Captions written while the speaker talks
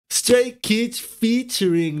Stray Kids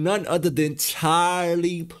featuring none other than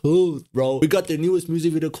Charlie Puth, bro. We got their newest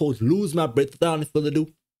music video called Lose My Breath. Without any further ado,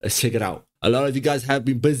 let's check it out. A lot of you guys have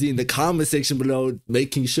been busy in the comment section below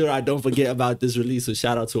making sure I don't forget about this release, so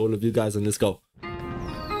shout out to all of you guys and let's go.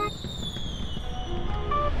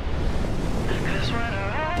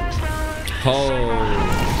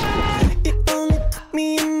 Oh, it only took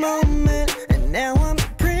me a moment, and now I'm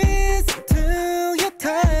a prison to your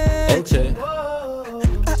touch. okay.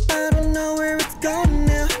 I don't know where it's going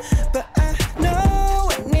now, but I know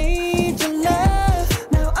I need your love.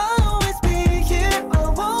 Now I'll always be here, I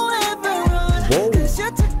won't ever run. Whoa. Cause you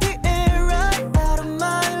took the air right out of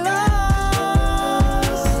my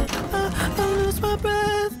lungs. I lose my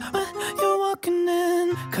breath when you're walking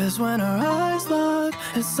in. Cause when our eyes lock,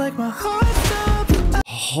 it's like my heart stops.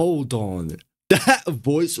 Hold on. That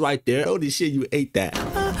voice right there, holy shit, you ate that.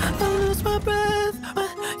 I lose my breath when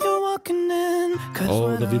you're walking in.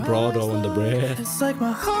 Oh, the vibrato on the breath. It's like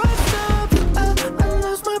my heart stops. I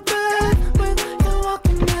lose my breath when you're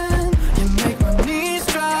walking in. You make my knees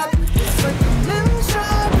drop. It's like a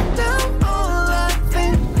ninja. Now all I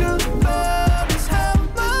think about is how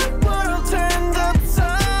my world turned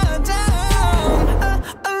upside down.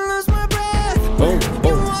 I lose my breath when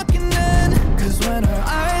you're walking in. Cause when our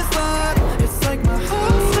eyes lock, it's like my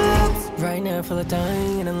heart stops. Right now I feel like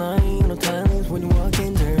dying in a line. No times when you walk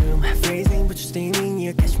in the room. Freezing but you're steaming.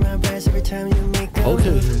 You catch my breath every time you make a okay.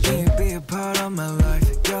 move. Can you be a part of my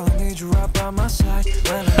life? Girl, I need you right by my side.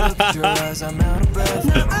 When I look at your eyes, I'm out of breath.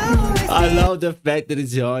 I love the fact that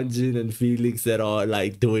it's Yeonjun and Felix that are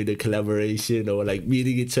like doing the collaboration or like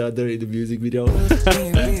meeting each other in the music video.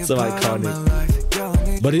 So iconic.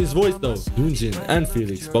 But his voice though, Yeonjun and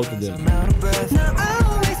Felix, both of them. Now I'll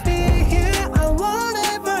always be here, I won't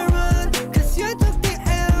ever run. Cause you took the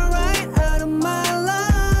air right out of my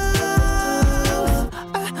lungs.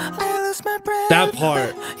 I lose my breath. That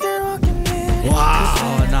part. You're walking in.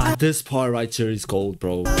 Wow, nah, this part right here is gold,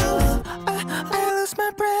 bro. I lose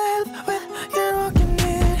my breath when you're walking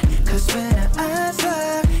in. Cause when our eyes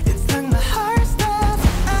lock, it's like my heart stops.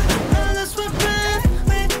 I lose my breath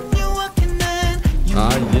when you're walking in. You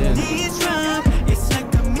Ah, yeah. knees drop, it's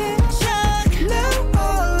like I'm in shock. Now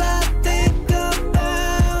all I think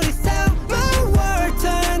about is how my world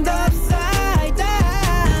turned upside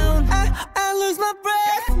down. I lose my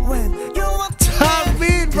breath when you're walking I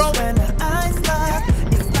mean, bro. when our eyes lock,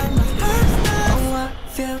 it's like my heart stops. Oh, I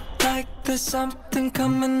feel like there's something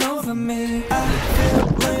coming over me. I feel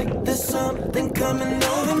like there's something coming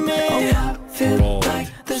over me. Oh, I feel Bro. like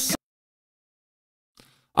there's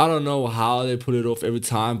I don't know how they pull it off every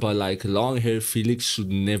time, but like long hair Felix should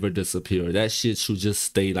never disappear. That shit should just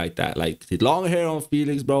stay like that. Like the long hair on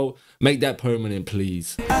Felix, bro, make that permanent,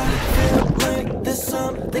 please. I feel like there's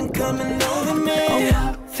something coming over me. Oh,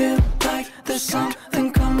 I feel like there's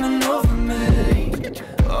something coming over me.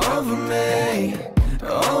 Over me.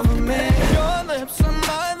 Over me. Your lips on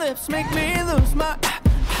my lips make me lose my.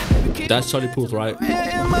 That's Charlie Puth, right?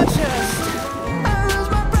 In my chest. I lose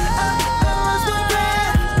my breath. I lose my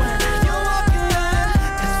breath when you're walking in.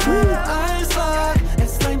 'Cause when your eyes lock,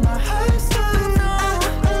 it's like my heart stops.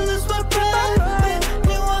 I lose my breath when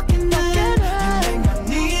you're walking in. You make my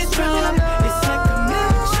knees drop. It's like I'm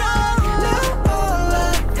in shock. Now all I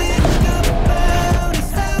think about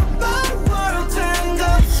is how my world turned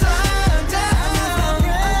upside down.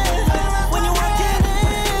 When you're walking in,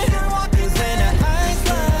 'cause when your eyes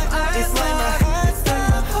lock, it's like my heart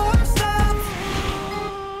stops.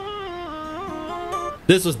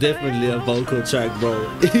 This was definitely a vocal track, bro.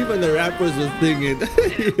 Even the rappers were singing.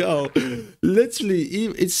 Yo, literally,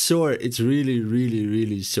 it's short. It's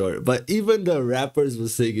really short. But even the rappers were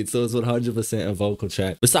singing, so it's 100% a vocal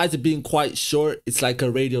track. Besides it being quite short, it's like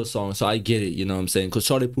a radio song, so I get it, you know what I'm saying? Because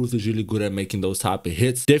Charlie Puth is really good at making those type of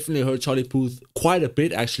hits. Definitely heard Charlie Puth quite a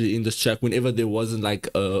bit, actually, in this track. Whenever there wasn't like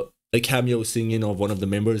a cameo singing of one of the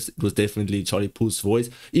members, it was definitely Charlie Puth's voice.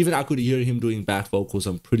 Even I could hear him doing back vocals,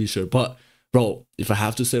 I'm pretty sure. But bro, if I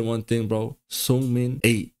have to say one thing, bro, Sungmin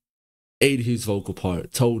ate his vocal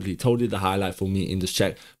part. Totally the highlight for me in this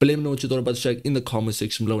track. But let me know what you thought about the track in the comment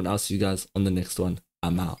section below, and I'll see you guys on the next one.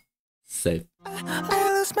 I'm out. Safe.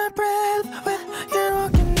 I lose my breath when you're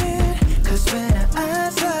walking in. 'Cause when our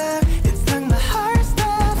eyes lock,